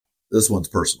This one's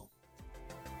personal.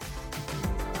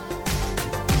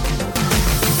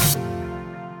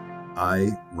 I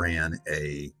ran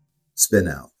a spin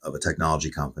out of a technology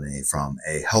company from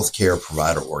a healthcare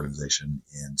provider organization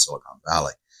in Silicon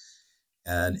Valley.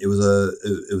 And it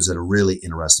was at a really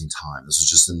interesting time. This was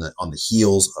just on the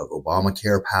heels of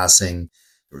Obamacare passing.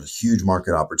 There was a huge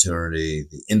market opportunity.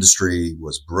 The industry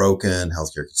was broken.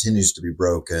 Healthcare continues to be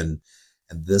broken.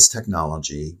 And this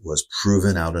technology was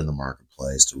proven out in the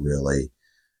marketplace to really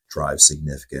drive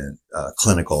significant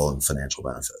clinical and financial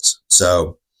benefits.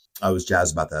 So I was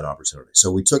jazzed about that opportunity.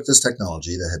 So we took this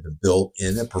technology that had been built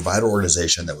in a provider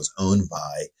organization that was owned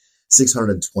by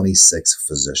 626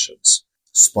 physicians,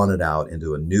 spun it out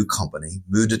into a new company,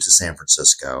 moved it to San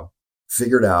Francisco,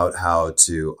 figured out how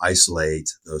to isolate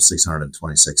those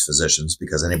 626 physicians,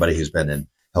 because anybody who's been in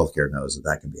healthcare knows that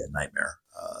that can be a nightmare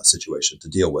situation to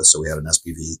deal with. So we had an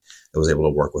SPV that was able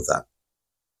to work with that.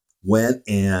 Went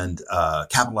and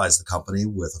capitalized the company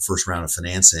with a first round of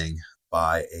financing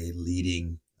by a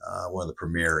leading one of the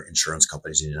premier insurance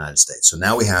companies in the United States. So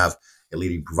now we have a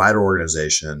leading provider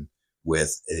organization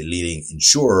with a leading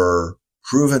insurer,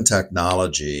 proven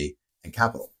technology, and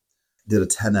capital. Did a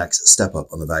 10x step up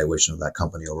on the valuation of that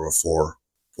company over a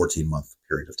 14-month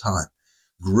period of time.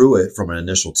 Grew it from an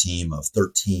initial team of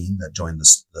 13 that joined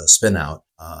the spin out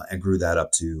and grew that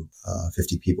up to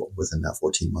 50 people within that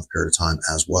 14-month period of time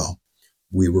as well.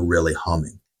 We were really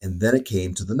humming. And then it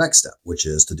came to the next step, which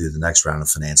is to do the next round of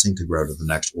financing to grow to the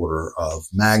next order of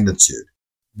magnitude.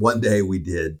 One day we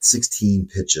did 16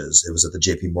 pitches. It was at the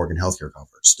JP Morgan Healthcare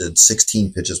Conference. Did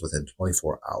 16 pitches within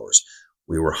 24 hours.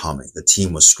 We were humming. The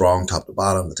team was strong top to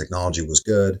bottom. The technology was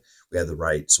good. We had the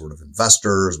right sort of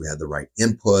investors. We had the right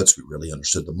inputs. We really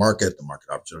understood the market. The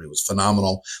market opportunity was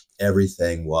phenomenal.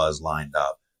 Everything was lined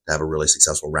up to have a really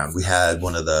successful round. We had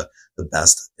one of the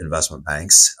best investment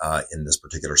banks in this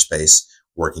particular space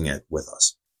working it with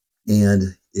us.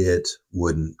 And it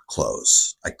wouldn't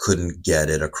close. I couldn't get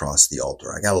it across the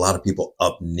altar. I got a lot of people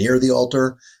up near the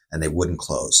altar and they wouldn't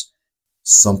close.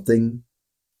 Something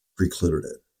precluded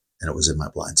it, and it was in my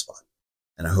blind spot.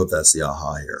 And I hope that's the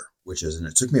aha here, which is, and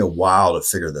it took me a while to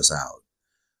figure this out.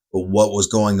 But what was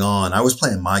going on, I was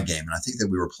playing my game, and I think that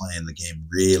we were playing the game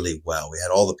really well. We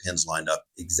had all the pins lined up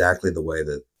exactly the way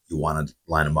that you want to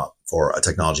line them up for a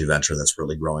technology venture that's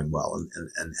really growing well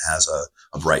and has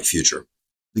a bright future.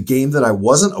 The game that I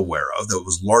wasn't aware of, that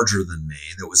was larger than me,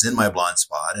 that was in my blind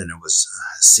spot, and it was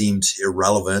seemed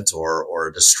irrelevant or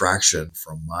a distraction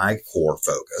from my core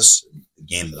focus, the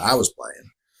game that I was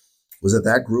playing, was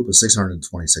that group of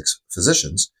 626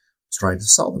 physicians was trying to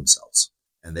sell themselves.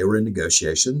 And they were in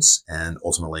negotiations and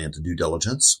ultimately into due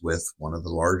diligence with one of the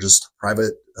largest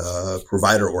private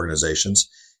provider organizations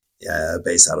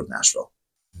based out of Nashville.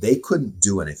 They couldn't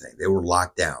do anything. They were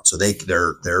locked down. So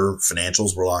their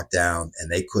financials were locked down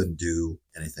and they couldn't do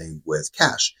anything with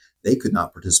cash. They could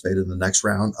not participate in the next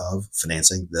round of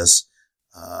financing this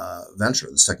venture,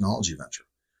 this technology venture,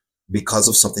 because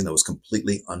of something that was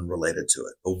completely unrelated to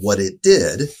it. But what it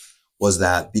did was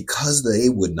that because they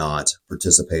would not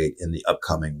participate in the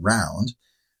upcoming round,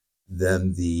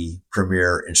 then the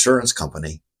premier insurance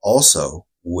company also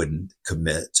wouldn't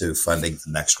commit to funding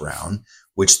the next round,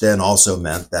 which then also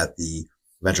meant that the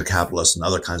venture capitalists and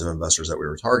other kinds of investors that we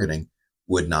were targeting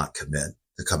would not commit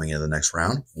to coming into the next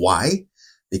round. Why?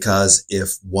 Because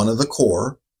if one of the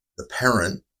core, the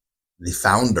parent, the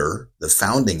founder, the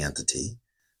founding entity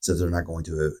says they're not going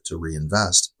to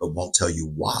reinvest, but won't tell you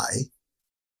why,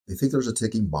 they think there's a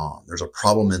ticking bomb. There's a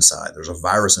problem inside. There's a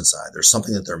virus inside. There's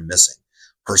something that they're missing.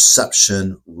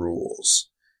 Perception rules.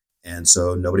 And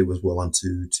so nobody was willing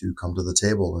to come to the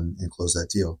table and close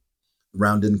that deal. The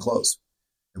round didn't close.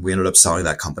 And we ended up selling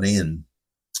that company and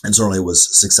certainly it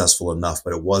was successful enough,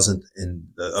 but it wasn't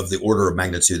of the order of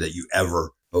magnitude that you ever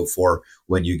hope for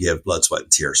when you give blood, sweat,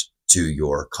 and tears to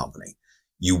your company.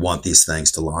 You want these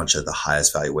things to launch at the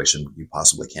highest valuation you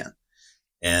possibly can.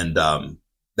 And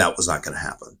that was not going to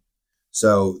happen.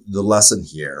 So the lesson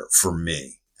here for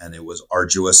me, and it was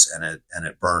arduous and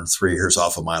it burned 3 years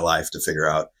off of my life to figure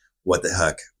out what the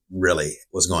heck really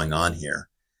was going on here,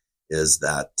 is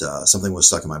that something was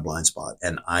stuck in my blind spot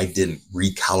and I didn't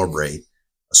recalibrate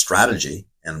a strategy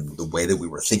and the way that we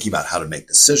were thinking about how to make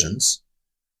decisions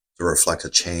to reflect a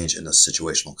change in the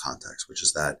situational context, which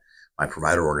is that my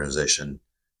provider organization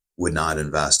would not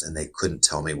invest and they couldn't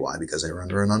tell me why because they were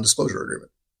under a non-disclosure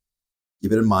agreement.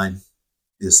 Keep it in mind.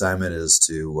 The assignment is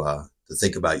to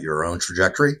think about your own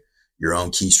trajectory, your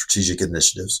own key strategic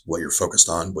initiatives, what you're focused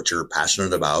on, what you're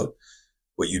passionate about,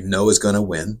 what you know is going to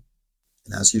win,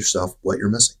 and ask yourself what you're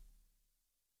missing.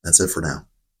 That's it for now.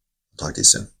 I'll talk to you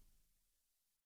soon.